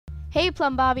Hey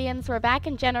Plumbobians, we're back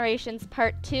in Generations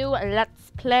Part 2.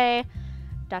 Let's play ...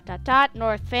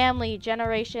 North Family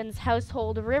Generations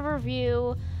Household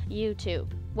Riverview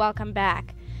YouTube. Welcome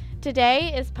back.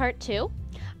 Today is Part 2.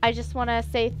 I just want to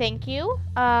say thank you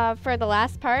for the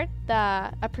last part,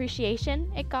 the appreciation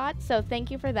it got. So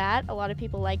thank you for that. A lot of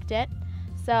people liked it.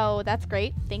 So that's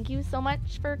great. Thank you so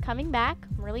much for coming back.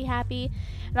 I'm really happy.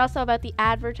 And also about the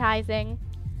advertising.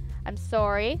 I'm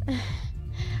sorry.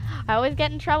 I always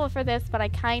get in trouble for this, but I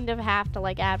kind of have to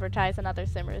like advertise on other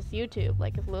simmers' YouTube.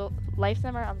 Like if Life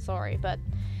Simmer, I'm sorry, but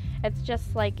it's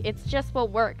just what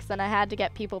works, and I had to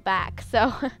get people back.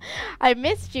 So I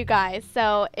missed you guys.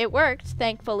 So it worked,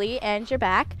 thankfully, and you're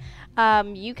back.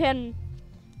 You can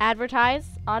advertise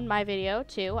on my video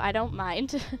too. I don't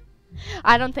mind.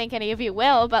 I don't think any of you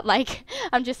will, but like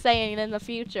I'm just saying in the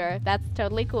future, that's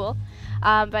totally cool.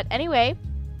 But anyway.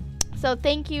 So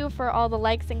thank you for all the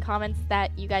likes and comments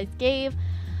that you guys gave.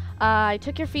 I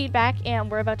took your feedback and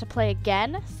we're about to play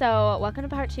again. So welcome to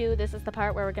Part 2. This is the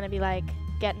part where we're going to be like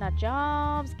getting our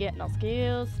jobs, getting our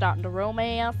skills, starting to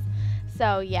romance.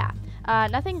 So yeah,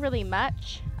 nothing really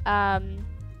much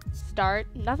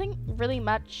nothing really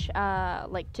much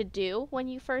like to do when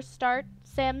you first start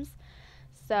Sims.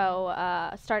 So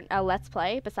start a Let's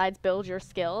Play besides build your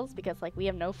skills, because like we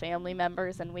have no family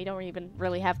members and we don't even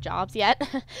really have jobs yet.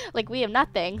 Like we have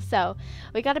nothing, so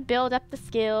we got to build up the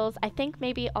skills. I think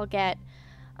maybe I'll get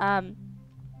I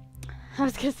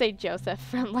was gonna say Joseph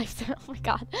from Life. Oh my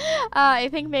god. I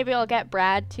think maybe I'll get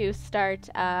Brad to start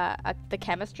the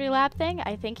chemistry lab thing.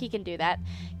 I think he can do that.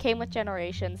 Came with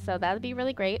Generations, so that would be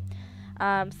really great.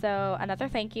 So another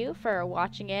thank you for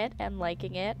watching it and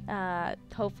liking it.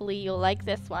 Hopefully you'll like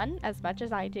this one as much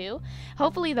as I do.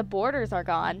 Hopefully the borders are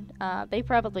gone. They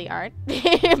probably aren't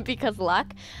because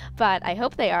luck, but I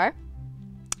hope they are.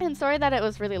 And sorry that it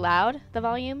was really loud, the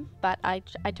volume, but I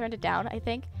turned it down, I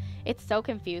think. It's so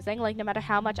confusing, like no matter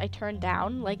how much I turn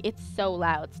down, like it's so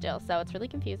loud still, so it's really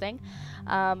confusing.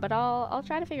 But I'll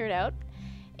try to figure it out,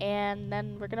 and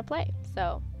then we're gonna play.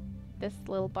 So this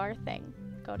little bar thing,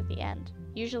 go to the end.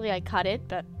 Usually I cut it,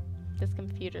 but this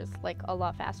computer's like a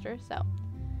lot faster, so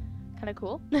kind of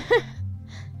cool.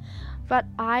 But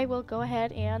I will go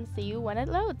ahead and see you when it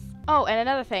loads. Oh, and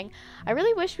another thing, I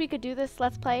really wish we could do this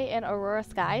Let's Play in Aurora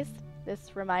Skies.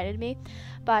 This reminded me,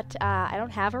 but I don't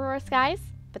have Aurora Skies,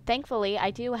 but thankfully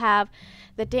I do have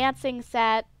the dancing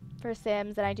set for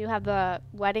Sims, and I do have the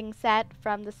wedding set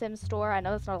from the Sims store. I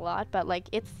know it's not a lot, but like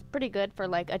it's pretty good for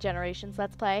like a Generations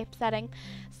Let's Play setting.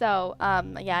 So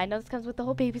yeah, I know this comes with the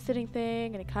whole babysitting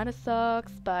thing and it kind of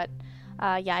sucks, but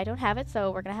yeah, I don't have it,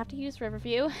 so we're gonna have to use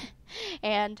Riverview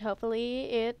and hopefully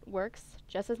it works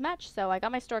just as much. So I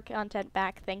got my store content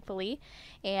back, thankfully,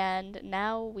 and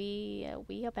now we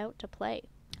about to play.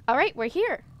 All right, we're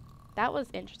here. That was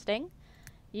interesting.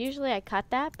 Usually I cut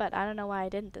that, but I don't know why I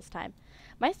didn't this time.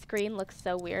 My screen looks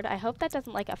so weird. I hope that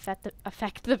doesn't like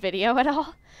affect the video at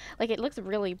all. Like it looks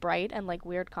really bright and like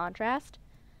weird contrast.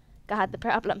 God, the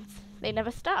problems. They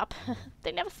never stop.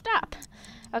 They never stop.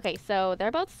 Okay, so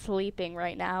they're both sleeping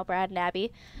right now, Brad and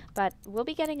Abbey, but we'll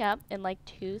be getting up in like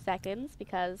 2 seconds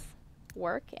because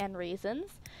work and reasons.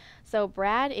 So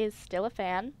Brad is still a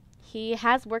fan. He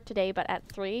has work today, but at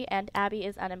 3, and Abbey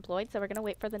is unemployed, so we're gonna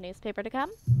wait for the newspaper to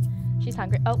come. She's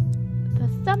hungry. Oh, the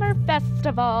summer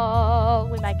festival.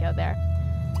 We might go there.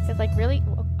 It's like really.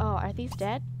 Oh, are these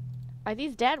dead? Are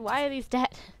these dead? Why are these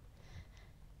dead?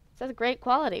 It says great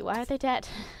quality. Why are they dead?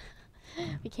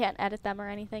 We can't edit them or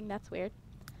anything. That's weird.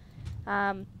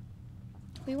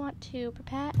 We want to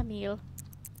prepare a meal.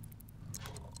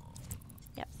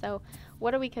 Yeah. So,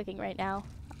 what are we cooking right now?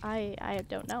 I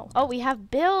don't know. Oh, we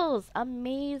have bills.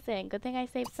 Amazing. Good thing I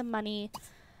saved some money.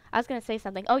 I was gonna say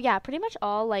something. Oh yeah, pretty much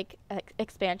all like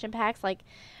expansion packs like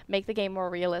make the game more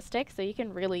realistic, so you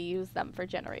can really use them for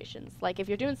Generations. Like if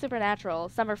you're doing Supernatural,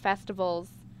 summer festivals,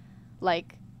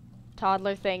 like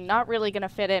toddler thing, not really gonna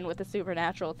fit in with the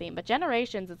Supernatural theme. But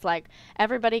Generations, it's like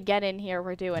everybody get in here,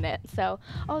 we're doing it. So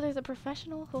oh, there's a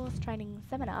professional horse training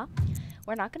seminar.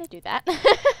 We're not gonna do that.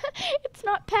 It's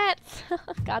not pets.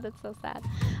 God, that's so sad.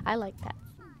 I like pets.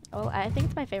 Oh, I think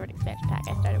it's my favorite expansion pack.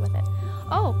 I started with it.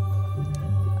 Oh.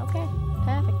 Okay,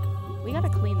 perfect. We gotta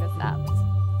clean this up.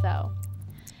 So,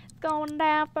 it's going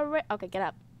down for it. Okay, get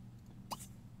up.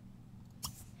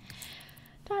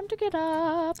 Time to get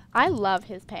up. I love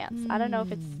his pants. I don't know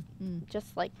if it's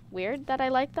just like weird that I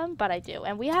like them, but I do.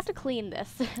 And we have to clean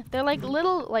this. They're like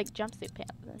little like jumpsuit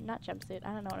pants. Not jumpsuit.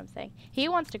 I don't know what I'm saying. He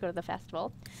wants to go to the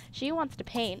festival. She wants to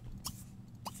paint.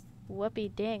 Whoopee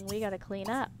ding. We gotta clean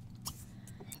up.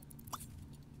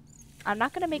 I'm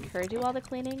not gonna make her do all the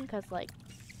cleaning because like,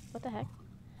 what the heck?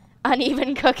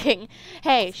 Uneven cooking.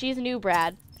 Hey, she's new,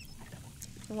 Brad.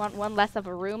 You want one less of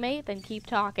a roommate? Then keep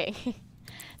talking.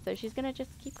 So she's gonna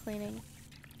just keep cleaning.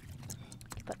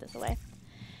 Put this away.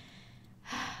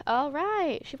 All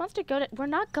right. She wants to go to... We're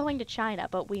not going to China,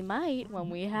 but we might when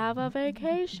we have a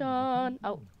vacation.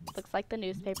 Oh, looks like the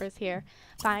newspaper's here.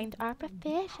 Find our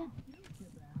profession.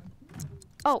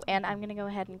 Oh, and I'm gonna go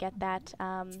ahead and get that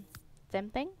sim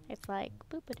thing. It's like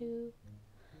boop-a-doo.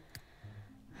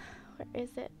 Where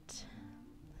is it?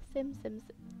 Sims.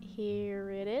 Here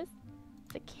it is.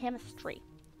 The chemistry.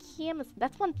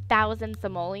 That's 1,000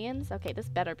 simoleons. Okay, this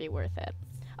better be worth it.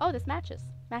 Oh, this matches.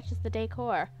 Matches the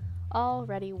decor.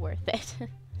 Already worth it.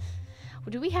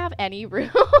 Do we have any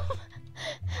room?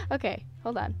 Okay,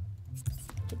 hold on.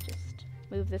 Could just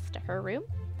move this to her room.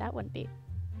 That wouldn't be...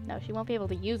 No, she won't be able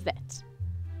to use it.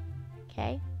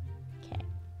 Okay.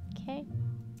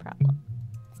 Problem.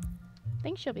 I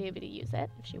think she'll be able to use it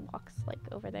if she walks, like,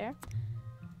 over there.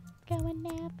 Going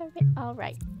there for it.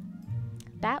 Alright.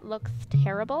 That looks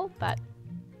terrible, but...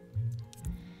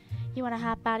 You want a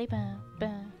hot body?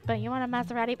 But you want a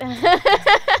Maserati?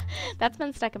 That's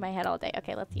been stuck in my head all day.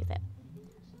 Okay, let's use it.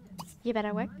 You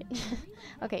better work.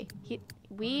 Okay,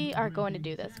 we are going to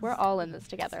do this. We're all in this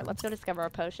together. Let's go discover a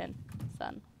potion.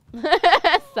 Son.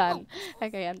 Son.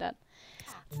 Okay, I'm done.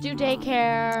 Let's do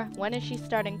daycare. When is she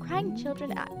starting? Crying children.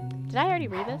 Did I already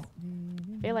read this?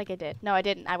 I feel like I did. No, I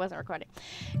didn't. I wasn't recording.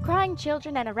 Crying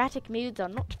children and erratic moods are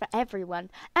not for everyone.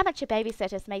 Amateur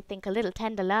babysitters may think a little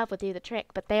tender love will do the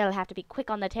trick, but they'll have to be quick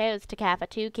on the toes to care for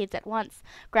 2 kids at once.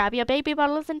 Grab your baby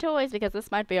bottles and toys because this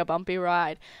might be a bumpy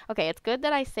ride. Okay, it's good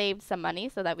that I saved some money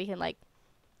so that we can, like,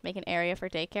 make an area for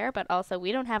daycare, but also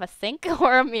we don't have a sink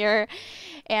or a mirror,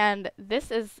 and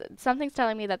something's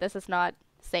telling me that this is not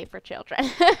safe for children.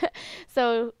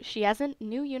 So she has a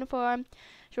new uniform.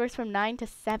 She works from 9 to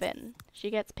 7. She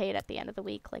gets paid at the end of the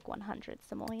week like 100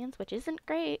 simoleons, which isn't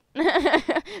great.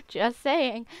 Just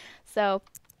saying. So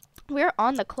we're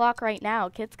on the clock right now.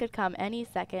 Kids could come any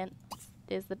second.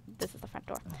 This is the front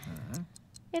door.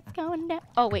 It's going down.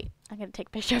 Oh wait, I'm gonna take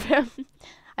a picture of him.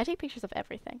 I take pictures of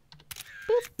everything.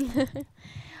 Boop.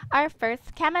 Our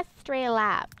first chemistry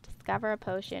lab. Discover a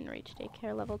potion. Reach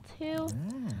daycare level 2.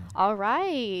 All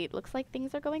right. Looks like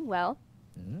things are going well.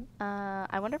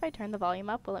 I wonder if I turn the volume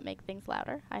up, will it make things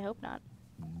louder? I hope not.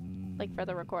 Like for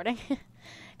the recording.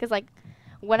 Because like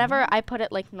whenever I put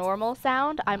it like normal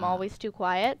sound, I'm always too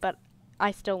quiet, but I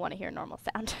still want to hear normal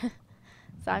sound.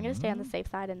 So I'm going to stay on the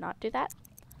safe side and not do that.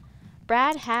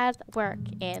 Brad has work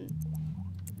in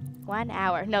 1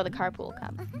 hour. No, the carpool will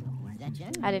come.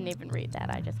 I didn't even read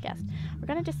that. I just guessed. We're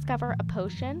going to discover a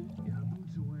potion.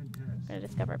 We're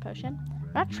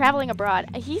not traveling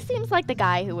abroad. He seems like the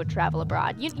guy who would travel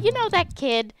abroad. You know that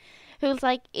kid who's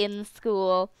like in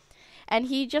school and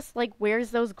he just like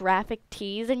wears those graphic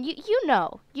tees and you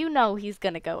know he's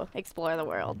going to go explore the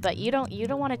world, but you don't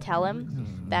want to tell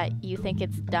him that you think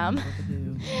it's dumb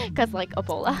cuz like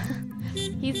Ebola.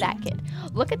 He's that kid.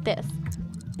 Look at this.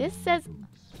 This says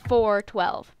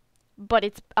 412, but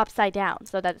it's upside down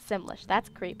so that it's Simlish. That's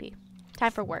creepy.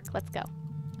 Time for work. Let's go.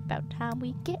 About time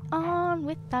we get on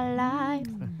with our lives.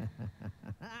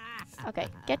 Okay,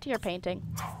 get to your painting.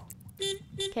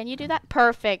 Can you do that?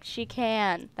 Perfect, she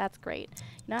can. That's great.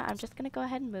 You know, I'm just gonna go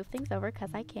ahead and move things over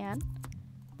because I can.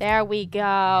 There we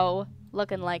go.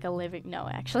 Looking like a living... No,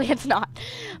 actually it's not.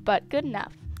 But good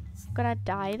enough. I'm gonna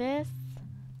dye this.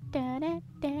 Ow,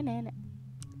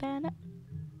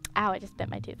 I just bit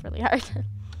my tooth really hard.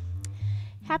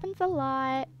 Happens a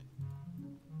lot.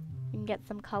 You can get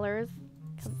some colors.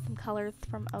 Some colors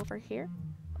from over here.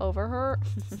 Over her.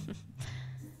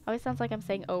 Always sounds like I'm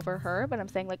saying over her, but I'm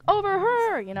saying like over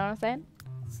her. You know what I'm saying?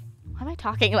 Why am I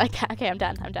talking like that? Okay, I'm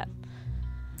done.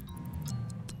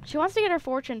 She wants to get her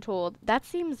fortune told. That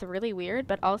seems really weird,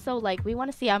 but also like we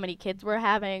want to see how many kids we're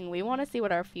having. We want to see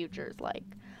what our future's like.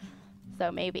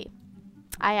 So maybe.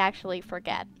 I actually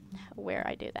forget where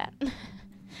I do that.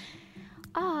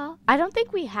 I don't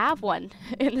think we have one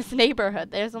in this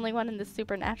neighborhood. There's only one in this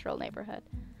supernatural neighborhood.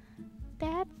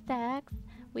 That sucks.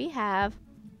 We have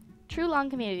True Long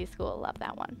Community School. Love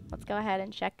that one. Let's go ahead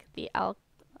and check the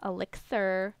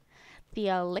elixir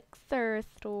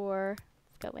store.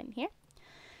 Let's go in here.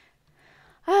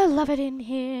 I love it in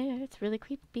here. It's really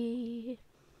creepy.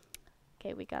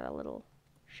 Okay, we got a little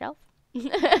shelf.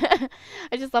 I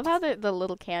just love how the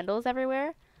little candles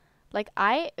everywhere. Like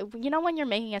you know when you're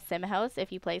making a sim house,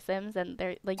 if you play Sims and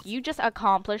they're like you just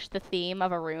accomplished the theme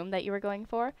of a room that you were going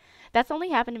for. That's only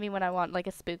happened to me when I want like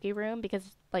a spooky room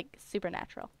because like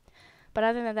supernatural. But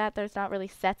other than that, there's not really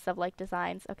sets of like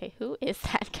designs. Okay, who is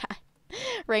that guy?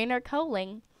 Rainer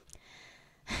Coling.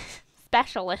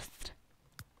 specialist.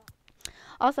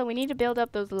 Also, we need to build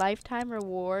up those lifetime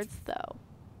rewards, though.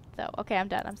 So, okay, I'm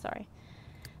done. I'm sorry.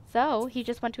 So, he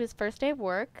just went to his first day of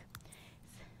work.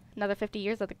 Another 50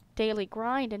 years of the daily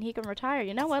grind, and he can retire.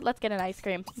 You know what? Let's get an ice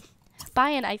cream. Buy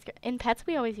an ice cream. In pets,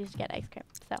 we always used to get ice cream.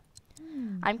 So,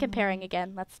 I'm comparing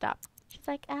again. Let's stop. She's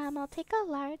like, I'll take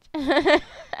a large.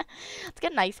 Let's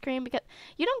get an ice cream, because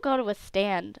you don't go to a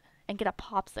stand and get a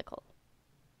popsicle.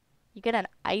 You get an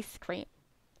ice cream.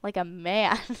 Like a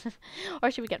man. Or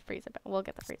should we get freezer bunny? We'll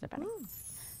get the freezer bunny.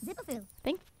 I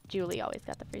think Julie always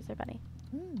got the freezer bunny.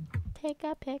 Take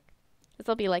a pic. This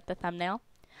will be like the thumbnail.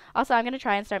 Also, I'm going to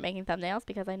try and start making thumbnails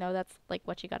because I know that's like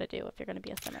what you got to do if you're going to be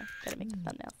a simmer. Got to make the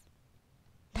thumbnails.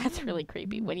 That's really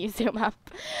creepy when you zoom up.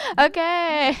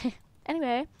 Okay.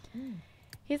 Anyway,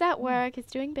 he's at work. He's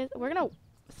doing business. We're going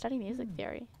to study music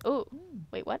theory. Oh,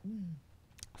 wait, what?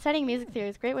 Studying music theory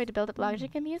is a great way to build up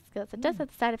logic and music skills. It does have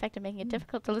the side effect of making it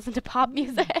difficult to listen to pop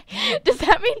music. Does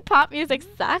that mean pop music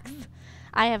sucks?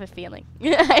 I have a feeling.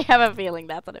 I have a feeling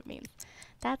that's what it means.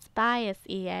 That's bias,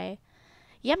 EA.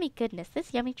 Yummy goodness.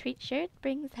 This yummy treat sure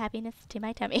brings happiness to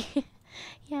my tummy.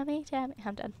 Yummy tummy.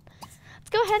 I'm done.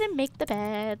 Let's go ahead and make the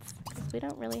beds, because we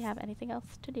don't really have anything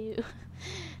else to do.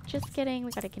 Just kidding.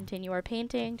 We got to continue our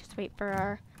painting. Just wait for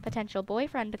our potential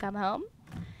boyfriend to come home.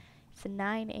 It's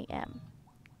 9 a.m.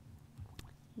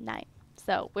 9.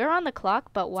 So, we're on the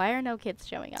clock, but why are no kids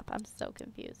showing up? I'm so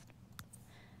confused.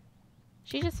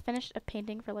 She just finished a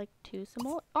painting for like 2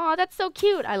 simoleons. Oh, that's so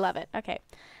cute. I love it. Okay.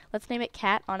 Let's name it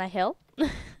Cat on a Hill.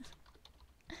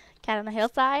 Cat on a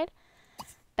Hillside.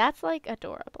 That's like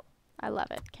adorable. I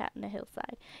love it. Cat on a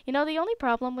Hillside. You know, the only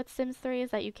problem with Sims 3 is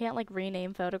that you can't like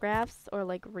rename photographs or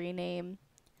like rename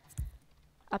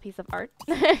a piece of art.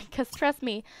 Because trust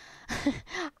me,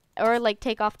 or like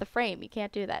take off the frame. You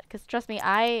can't do that. Because trust me,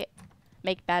 I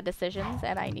make bad decisions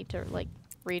and I need to like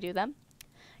redo them.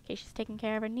 Okay, she's taking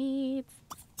care of her needs.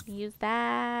 Use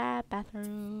that.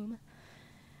 Bathroom.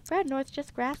 Brad North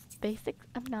just grasped basics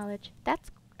of knowledge.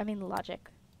 Logic.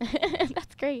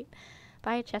 That's great.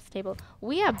 Buy a chess table.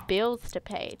 We have bills to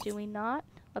pay, do we not?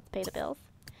 Let's pay the bills.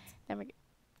 Then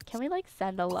can we like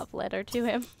send a love letter to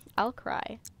him? I'll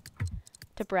cry.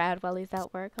 To Brad while he's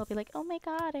at work. I'll be like, oh my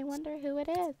god, I wonder who it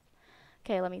is.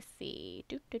 Okay, let me see.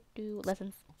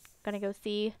 Lessons. Gonna go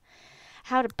see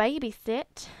how to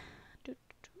babysit.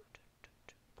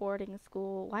 Boarding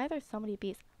school. Why are there so many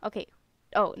B's? Okay.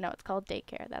 Oh, no, it's called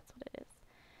daycare. That's what it is.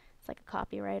 It's like a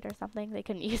copyright or something. They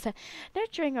couldn't use it.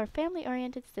 Nurturing or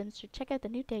family-oriented Sims should check out the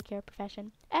new daycare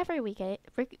profession. Every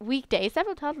weekday,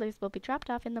 several toddlers will be dropped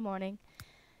off in the morning.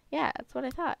 Yeah, that's what I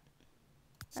thought.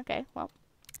 Okay, well.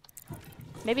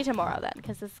 Maybe tomorrow then,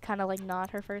 because this is kind of like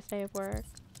not her first day of work,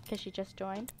 because she just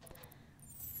joined.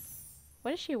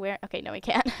 What is she wearing? Okay, no, we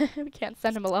can't. We can't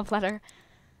send him a love letter.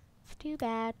 It's too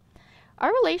bad.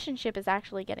 Our relationship is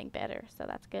actually getting better, so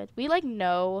that's good. We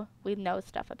know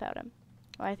stuff about him.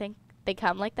 Well, I think they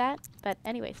come like that, but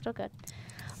anyway, still good.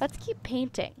 Let's keep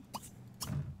painting.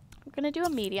 We're gonna do a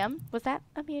medium. Was that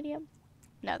a medium?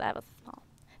 No, that was small.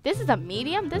 This is a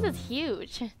medium? This is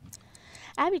huge.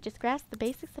 Abby just grasped the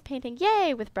basics of painting.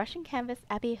 Yay! With brush and canvas,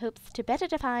 Abby hopes to better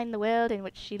define the world in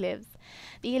which she lives.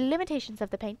 The limitations of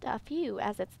the paint are few,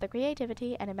 as it's the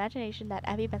creativity and imagination that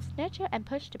Abby must nurture and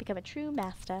push to become a true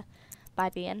master. By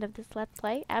the end of this Let's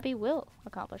Play, Abby will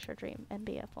accomplish her dream and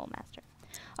be a full master.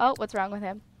 Oh, what's wrong with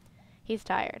him? He's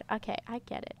tired. Okay, I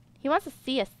get it. He wants to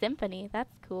see a symphony.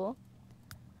 That's cool.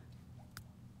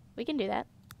 We can do that.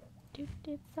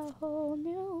 It's a whole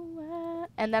new world.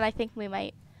 And then I think we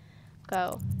might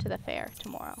go to the fair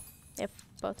tomorrow, if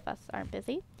both of us aren't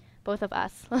busy. Both of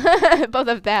us. Both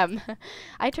of them.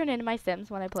 I turn into my Sims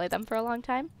when I play them for a long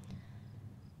time.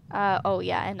 Oh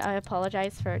yeah, and I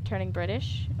apologize for turning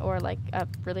British or like a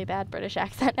really bad British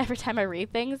accent every time I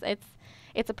read things.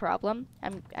 It's a problem.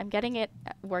 I'm getting it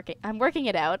working. I'm working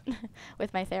it out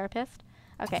with my therapist.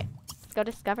 Okay, let's go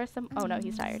discover some. Oh no,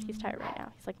 he's tired. He's tired right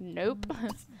now. He's like, nope.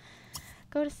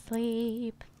 Go to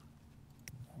sleep.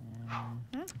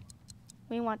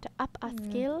 We want to up our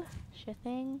skill. Sure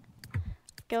thing.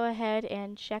 Go ahead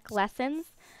and check lessons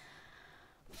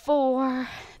for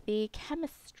the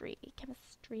chemistry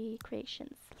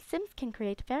creations. Sims can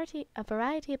create a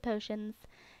variety of potions.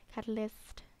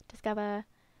 Catalyst, discover,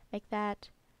 make that,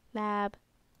 lab,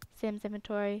 Sims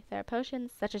inventory. There are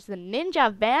potions such as the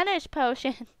Ninja Vanish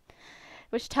potion,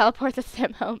 which teleports a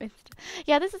Sim home.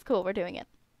 Yeah, this is cool. We're doing it.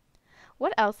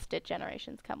 What else did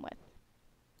Generations come with?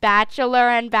 Bachelor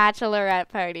and bachelorette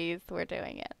parties. We're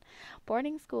doing it.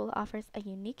 Boarding school offers a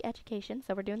unique education,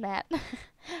 so we're doing that.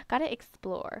 Gotta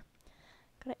explore.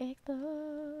 Gotta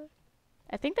explore.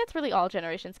 I think that's really all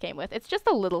Generations came with. It's just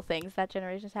the little things that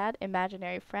Generations had.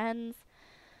 Imaginary friends.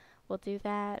 We'll do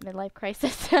that. Midlife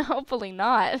crisis. Hopefully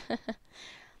not.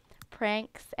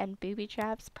 Pranks and booby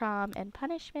traps. Prom and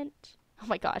punishment. Oh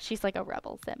my god, she's like a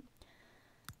rebel sim.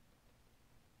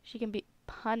 She can be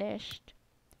punished.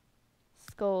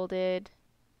 Scolded.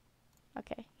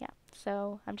 Okay, yeah.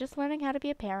 So I'm just learning how to be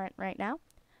a parent right now.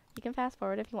 You can fast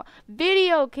forward if you want.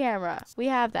 Video camera. We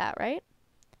have that, right?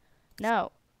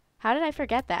 No. How did I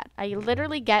forget that? I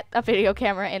literally get a video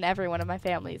camera in every one of my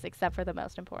families except for the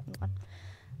most important one.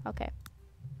 Okay.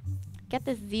 Get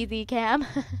this ZZ cam.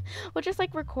 We'll just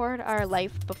like record our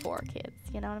life before kids.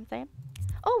 You know what I'm saying?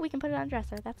 Oh, we can put it on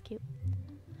dresser. That's cute.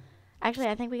 Actually,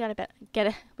 I think we got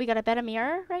a better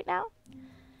mirror right now.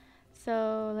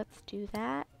 So let's do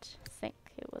that. Sink.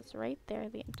 It was right there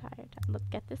the entire time. Let's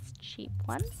get this cheap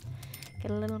one.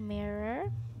 Get a little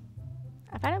mirror.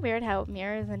 I find it weird how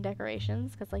mirrors and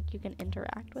decorations, because like you can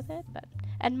interact with it, but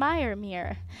admire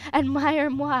mirror. Admire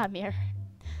moi mirror.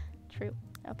 True.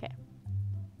 Okay.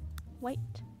 White.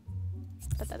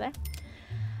 Put that there.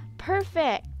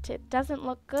 Perfect. It doesn't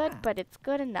look good, but it's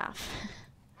good enough.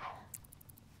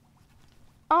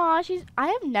 Aw, I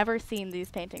have never seen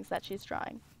these paintings that she's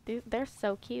drawing. They're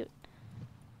so cute.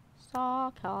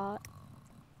 So cute.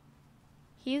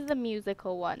 He's the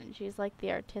musical one, and she's like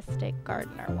the artistic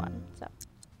gardener one. So,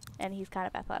 and he's kind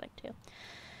of athletic too.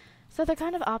 So they're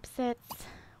kind of opposites.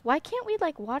 Why can't we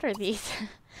like water these?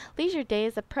 Leisure day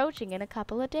is approaching in a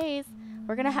couple of days.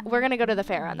 We're gonna go to the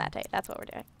fair on that day. That's what we're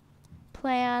doing.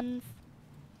 Plans.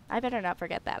 I better not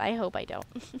forget that. I hope I don't.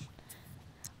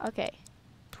 Okay.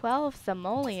 12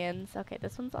 simoleons. Okay,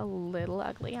 this one's a little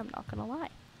ugly. I'm not gonna lie.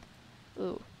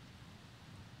 Ooh.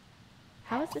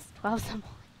 How is this 12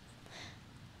 simoleons?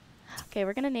 Okay,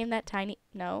 we're gonna name that tiny...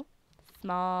 No.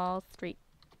 Small street.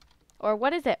 Or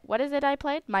what is it? What is it I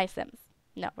played? My Sims.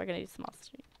 No, we're gonna do small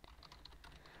street.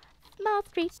 Small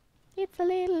street. It's a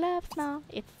little love small.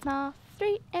 It's a small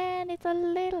street and it's a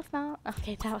little small.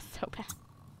 Okay, that was so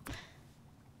bad.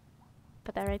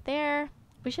 Put that right there.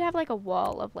 We should have like a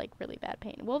wall of like really bad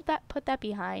paint. We'll put that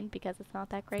behind because it's not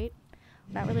that great.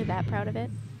 I'm not really that proud of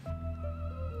it.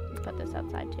 Put this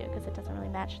outside too because it doesn't really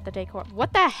match the decor.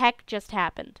 What the heck just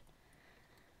happened?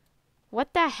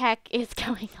 What the heck is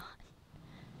going on?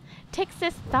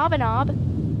 Tixis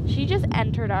Thobanob. She just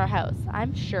entered our house.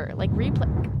 I'm sure. Like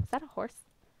replay. Is that a horse?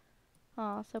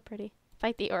 Oh, so pretty.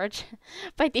 Fight the urge.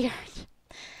 Fight the urge.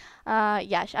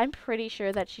 Yeah, I'm pretty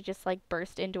sure that she just like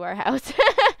burst into our house.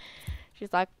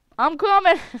 She's like, I'm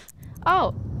coming.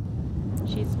 Oh,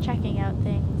 she's checking out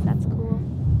things. That's cool.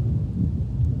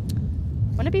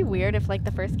 Wouldn't it be weird if like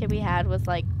the first kid we had was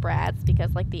like Brad's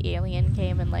because like the alien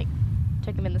came and like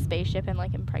took him in the spaceship and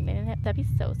like impregnated him? That'd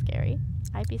be so scary.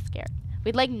 I'd be scared.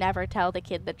 We'd like never tell the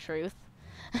kid the truth.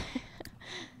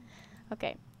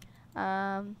 Okay.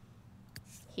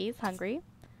 He's hungry.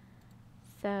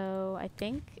 So I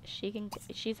think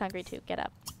she's hungry too. Get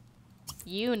up.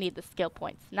 You need the skill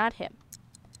points, not him.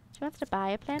 She wants to buy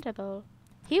a planter bowl.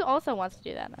 He also wants to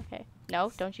do that. Okay.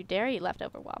 No, don't you dare eat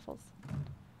leftover waffles.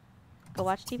 Go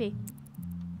watch TV.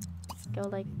 Go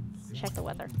like check the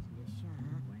weather.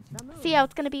 See how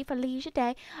it's gonna be for leisure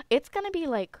day. It's gonna be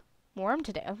like warm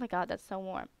today. Oh my god, that's so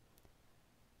warm.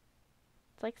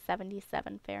 It's like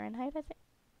 77 Fahrenheit,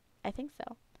 I think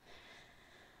so.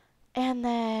 And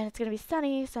then it's gonna be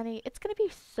sunny. It's gonna be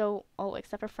so, oh,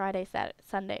 except for Friday, Saturday,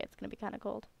 Sunday, it's gonna be kind of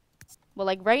cold. Well,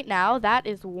 like right now, that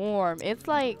is warm. It's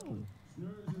like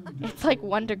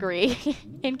 1 degree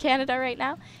in Canada right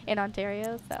now, in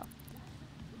Ontario, so.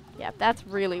 Yeah, that's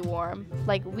really warm.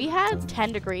 Like, we had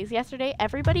 10 degrees yesterday.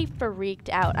 Everybody freaked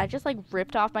out. I just, like,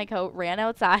 ripped off my coat, ran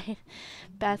outside.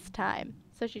 Best time.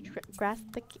 So she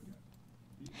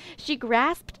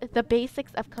grasped the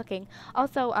basics of cooking.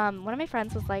 Also, one of my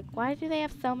friends was like, why do they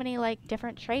have so many, like,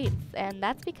 different traits? And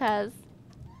that's because...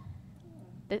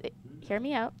 hear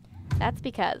me out. That's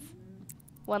because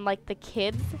when, like, the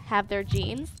kids have their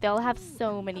genes, they'll have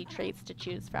so many traits to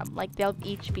choose from. Like, they'll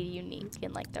each be unique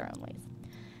in, like, their own ways.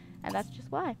 And that's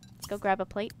just why. Let's go grab a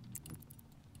plate.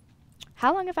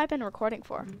 How long have I been recording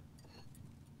for?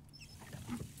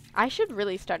 I should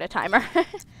really start a timer. I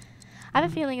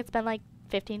have a feeling it's been like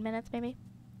 15 minutes maybe.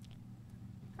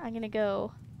 I'm gonna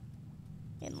go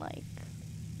in like...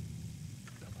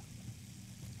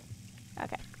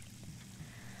 Okay.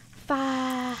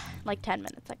 Like 10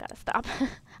 minutes. I gotta stop.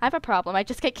 I have a problem. I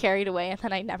just get carried away and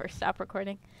then I never stop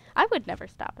recording. I would never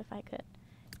stop if I could.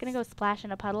 I'm gonna go splash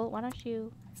in a puddle. Why don't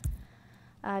you...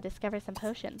 discover some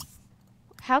potions.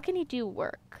 How can he do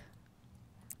work?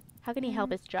 How can he help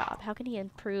his job? How can he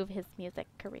improve his music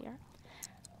career?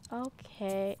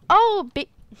 Okay. Oh,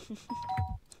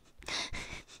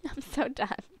 I'm so done.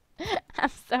 I'm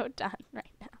so done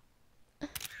right now.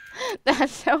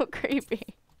 That's so creepy.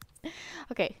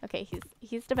 Okay,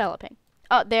 he's developing.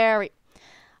 Oh, there we.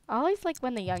 Always like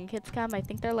when the young kids come, I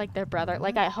think they're like their brother.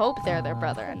 Like I hope they're their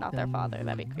brother and not their father.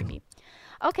 That'd be creepy.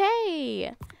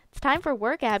 Okay, it's time for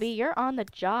work, Abby. You're on the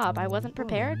job. I wasn't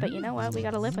prepared, but you know what? We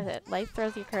gotta live with it. Life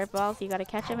throws you curveballs. You gotta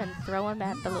catch them and throw them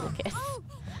at the little kids.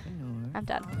 I'm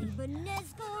done.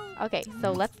 Okay,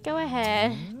 so let's go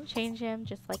ahead. Change him.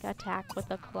 Just like attack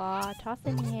with a claw. Toss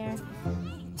in here.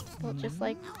 Well, just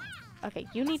like. Okay,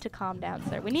 you need to calm down,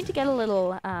 sir. We need to get a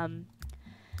little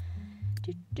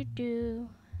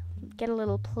get a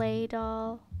little play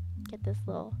doll. Get this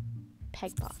little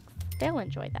peg box. They'll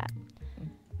enjoy that.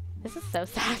 This is so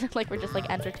sad. Like we're just like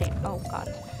entertained. Oh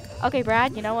god. Okay,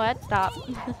 Brad, you know what? Stop.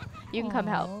 You can come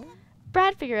help.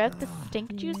 Brad figured out the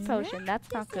stink juice potion.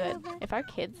 That's not good. If our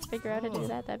kids figure out how to do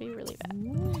that, that'd be really bad.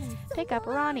 Pick up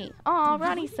Ronnie. Aw,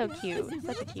 Ronnie's so cute.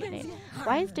 Such a cute name.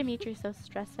 Why is Dimitri so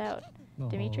stressed out?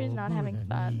 Dimitri's not having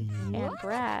fun. And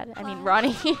Brad, I mean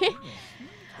Ronnie.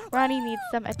 Ronnie needs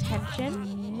some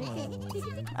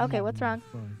attention. Okay, what's wrong?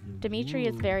 Dimitri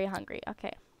is very hungry.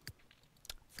 Okay.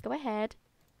 Let's go ahead.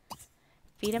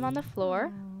 Feed him on the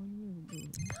floor.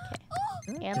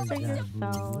 Okay. Answer your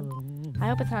phone. I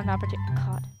hope it's not an opportunity.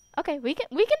 God. Okay, we can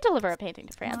deliver a painting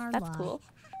to France. That's cool.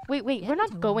 Wait, we're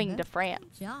not going to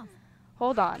France.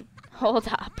 Hold on. Hold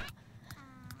up.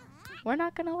 We're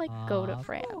not gonna like go to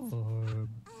France.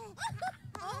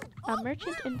 A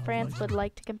merchant in France would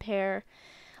like to compare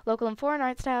local and foreign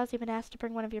art styles. You've been asked to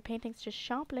bring one of your paintings to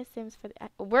Champs Les Sims for the.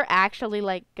 We're actually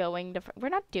like going to. We're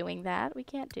not doing that. We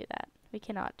can't do that. We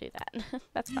cannot do that.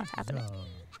 That's not happening.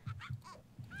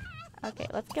 Okay,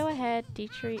 let's go ahead.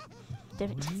 Dietrich.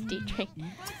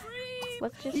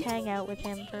 Let's just hang out with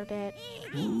him for a bit.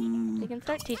 We can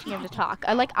start teaching him to talk.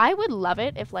 I would love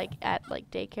it if like at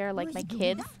like daycare, like my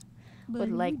kids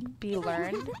would like be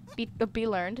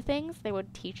learned things. They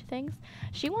would teach things.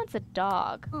 She wants a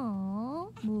dog.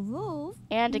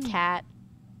 And a cat.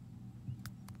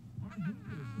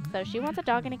 So she wants a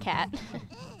dog and a cat.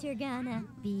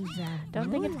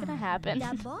 Don't think it's gonna happen.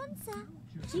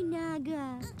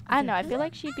 I don't know, I feel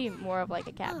like she'd be more of like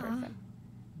a cat person.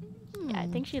 Yeah, I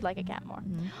think she'd like a cat more.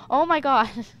 Oh my god.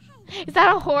 Is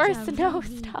that a horse? No,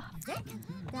 stop.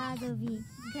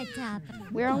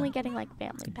 We're only getting like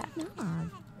family pets.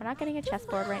 We're not getting a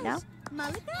chessboard right now.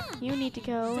 You need to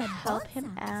go help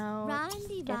him out.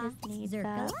 Get his needs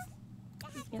up.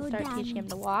 You can start teaching him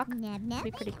to walk. It'd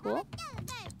be pretty cool.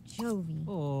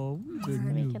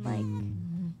 And we can like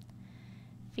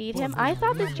feed him. I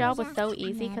thought this job was so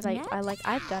easy because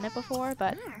I've done it before,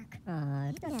 but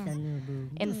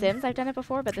in Sims I've done it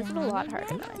before, but this is a lot harder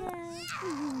than I thought.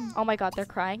 Oh my god, they're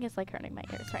crying. It's like hurting my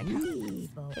ears right now.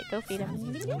 Okay, go feed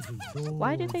him.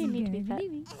 Why do they need to be fed?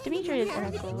 Dimitri is in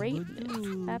a great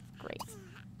mood. That's great.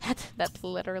 That's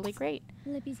literally great.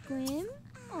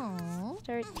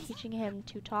 Start teaching him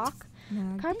to talk.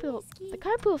 The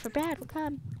carpool for Brad will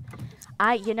come.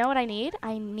 You know what I need?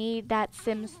 I need that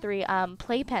Sims 3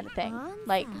 playpen thing.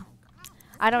 Like,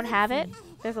 I don't have it.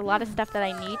 There's a lot of stuff that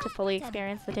I need to fully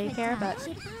experience the daycare, but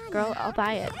girl, I'll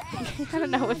buy it. I don't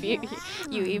know if you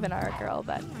even are a girl,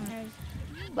 but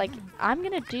like, I'm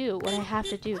gonna do what I have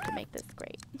to do to make this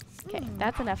great. Okay,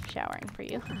 that's enough showering for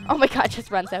you. Oh my god,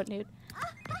 just runs out nude.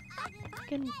 You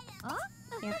can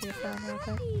answer your phone real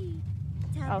quick.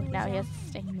 Oh, now he has to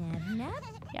stink.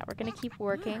 Yeah, we're gonna keep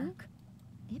working.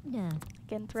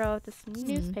 Can throw out this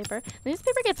newspaper. The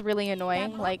newspaper gets really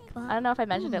annoying. Like, I don't know if I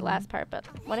mentioned it last part, but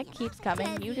when it keeps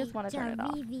coming, you just want to turn it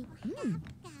off.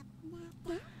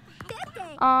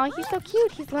 Aw, he's so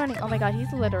cute. He's learning. Oh my god,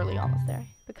 he's literally almost there.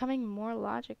 Becoming more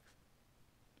logic.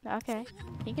 Okay,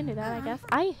 he can do that, I guess.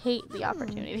 I hate the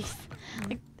opportunities.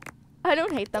 Like, I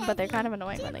don't hate them, but they're kind of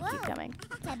annoying when they keep coming.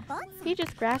 He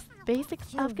just grasped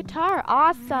basics of guitar.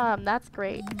 Awesome. That's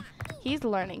great. He's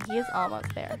learning. He is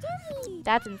almost there.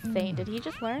 That's insane. Did he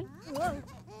just learn?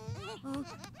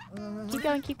 Keep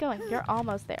going, keep going. You're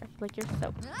almost there. Like, you're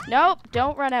so... Nope.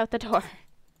 Don't run out the door.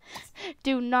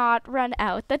 Do not run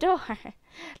out the door.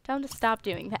 Tell him to stop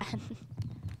doing that.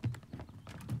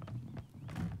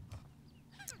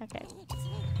 Okay.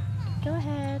 Go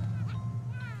ahead.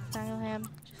 Snuggle him.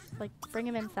 Just, like, bring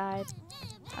him inside.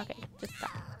 Okay, just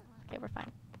stop. Okay, we're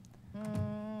fine.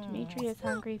 Dimitri is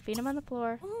hungry. Feed him on the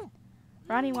floor.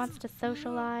 Ronnie wants to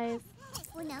socialize.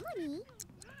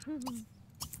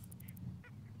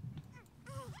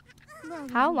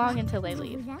 How long until they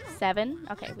leave? 7?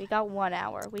 Okay, we got 1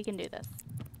 hour. We can do this.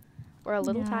 We're a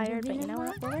little tired, but you know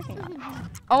what? We're working on it.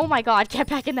 Oh my god, get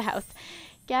back in the house.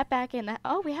 Get back in the...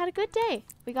 Oh, we had a good day.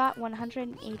 We got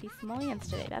 180 simoleons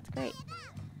today. That's great.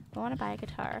 I want to buy a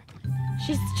guitar.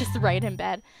 She's just right in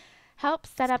bed. Help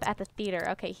set up at the theater.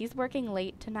 Okay, he's working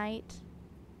late tonight.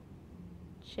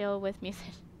 Chill with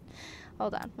music.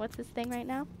 Hold on. What's this thing right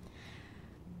now?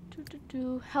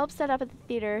 Help set up at the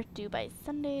theater. Due by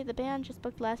Sunday. The band just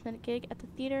booked last minute gig at the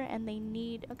theater and they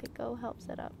need... Okay, go help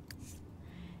set up.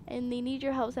 And they need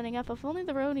your help setting up. If only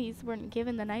the Ronies weren't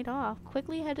given the night off.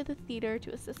 Quickly head to the theater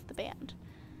to assist the band.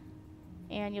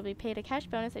 And you'll be paid a cash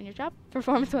bonus and your job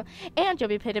performance will... And you'll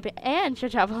be paid a... And your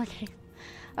job will...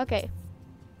 Okay.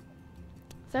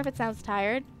 Sorry if it sounds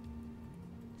tired.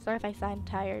 Sorry if I sound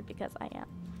tired because I am.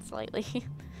 Slightly.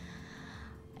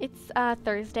 It's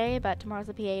Thursday, but tomorrow's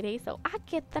a PA day, so I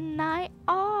get the night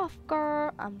off,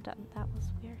 girl. I'm done. That was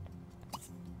weird.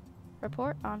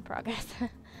 Report on progress.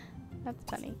 That's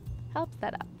funny. Help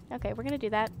set up. Okay, we're gonna do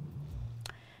that.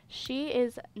 She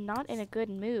is not in a good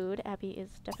mood. Abby is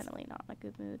definitely not in a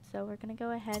good mood, so we're gonna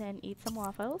go ahead and eat some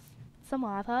waffles. Some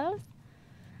waffles.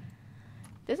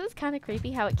 This is kind of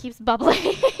creepy how it keeps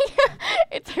bubbling.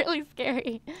 It's really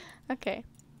scary. Okay.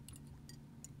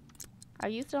 Are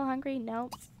you still hungry?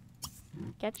 Nope.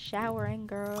 Get showering,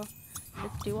 girl.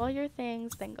 Just do all your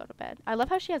things, then go to bed. I love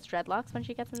how she has dreadlocks when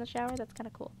she gets in the shower. That's kind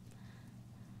of cool.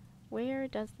 Where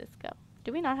does this go?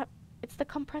 Do we not have... It's the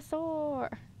compressor.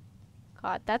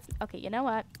 God, that's... Okay, you know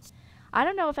what? I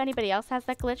don't know if anybody else has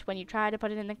that glitch when you try to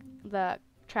put it in the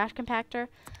trash compactor,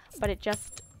 but it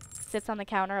just sits on the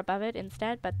counter above it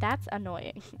instead, but that's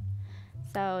annoying.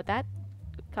 So that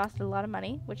costed a lot of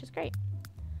money, which is great.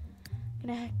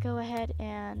 Gonna go ahead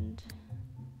and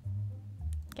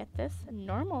get this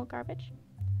normal garbage.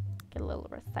 Get a little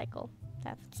recycle.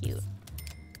 That's cute.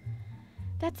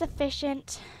 That's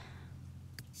efficient.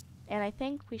 And I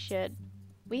think we should...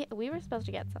 We were supposed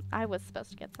to get some... I was supposed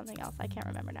to get something else. I can't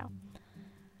remember now.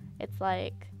 It's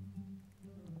like...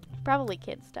 Probably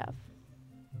kid stuff.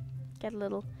 Get a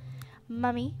little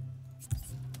mummy.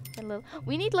 Get a little...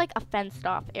 We need like a fenced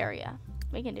off area.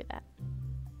 We can do that.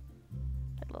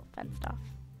 Get a little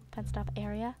fenced off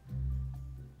area.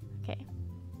 Okay.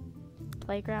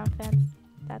 Playground fence.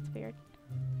 That's weird.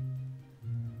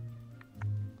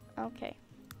 Okay.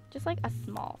 Just like a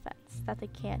small fence that they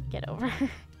can't get over.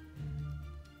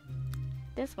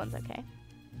 This one's okay.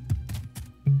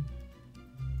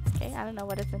 Okay, I don't know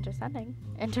what it's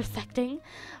intersecting,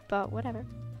 but whatever.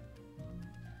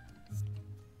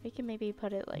 We can maybe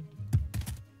put it like...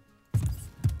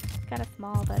 It's kind of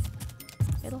small, but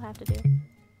it'll have to do.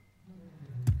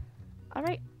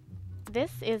 Alright.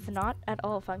 This is not at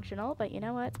all functional, but you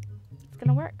know what? It's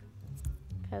gonna work.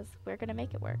 Because we're gonna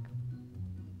make it work.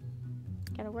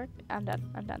 Gonna work? I'm done.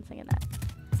 I'm done singing that.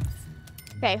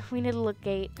 Okay, we need a little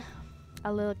gate.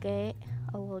 A little gate.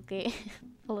 A little gate.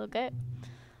 A little gate.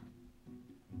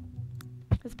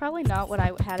 It's probably not what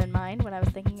I had in mind when I was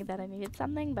thinking that I needed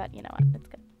something, but you know what? It's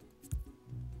good.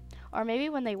 Or maybe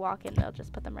when they walk in, they'll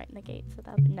just put them right in the gate. So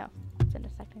that'll be... No, it's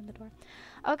intersecting the door.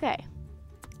 Okay.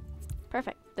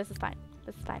 Perfect. This is fine.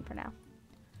 This is fine for now.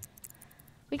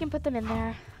 We can put them in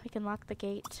there. We can lock the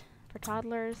gate for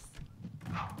toddlers.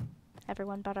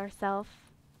 Everyone but ourselves.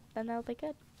 Then that'll be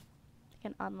good. We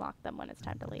can unlock them when it's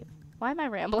time to leave. Why am I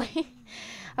rambling?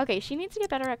 Okay, she needs to get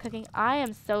better at cooking. I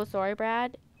am so sorry,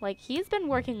 Brad. Like, he's been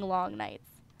working long nights.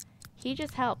 He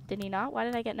just helped, did he not? Why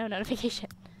did I get no notification?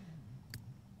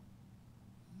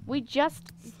 We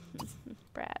just...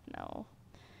 Brad, no.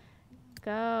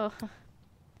 Go.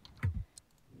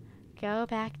 Go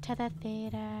back to the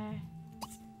theater.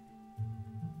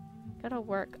 Go to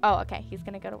work. Oh, okay. He's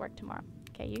gonna go to work tomorrow.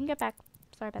 Okay, you can get back.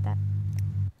 Sorry about that.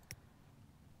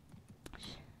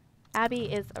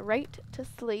 Abby is right to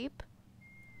sleep.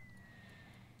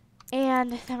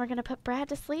 And then we're gonna put Brad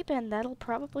to sleep, and that'll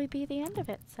probably be the end of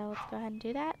it. So let's go ahead and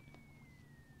do that.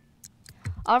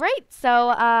 Alright, so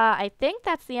I think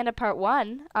that's the end of part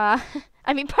 1.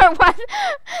 I mean part 1.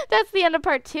 That's the end of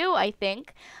part 2, I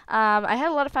think. I had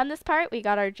a lot of fun this part. We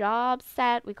got our job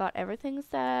set. We got everything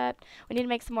set. We need to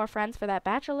make some more friends for that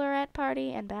bachelorette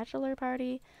party and bachelor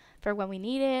party for when we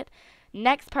need it.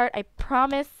 Next part, I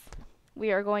promise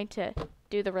we are going to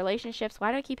do the relationships.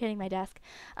 Why do I keep hitting my desk?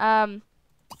 And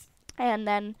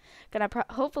then gonna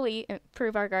hopefully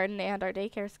improve our garden and our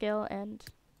daycare skill, and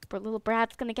little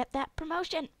Brad's gonna get that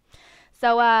promotion.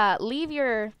 So leave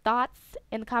your thoughts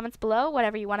in the comments below,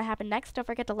 whatever you want to happen next. Don't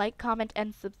forget to like, comment,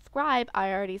 and subscribe.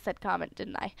 I already said comment,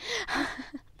 didn't I?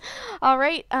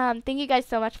 Alright, thank you guys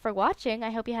so much for watching.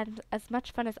 I hope you had as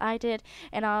much fun as I did,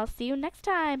 and I'll see you next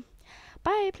time.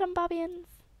 Bye, Plum Bobbians.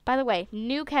 By the way,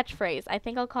 new catchphrase. I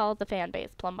think I'll call the fan base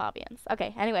Plumbobians.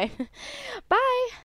 Okay, anyway. Bye!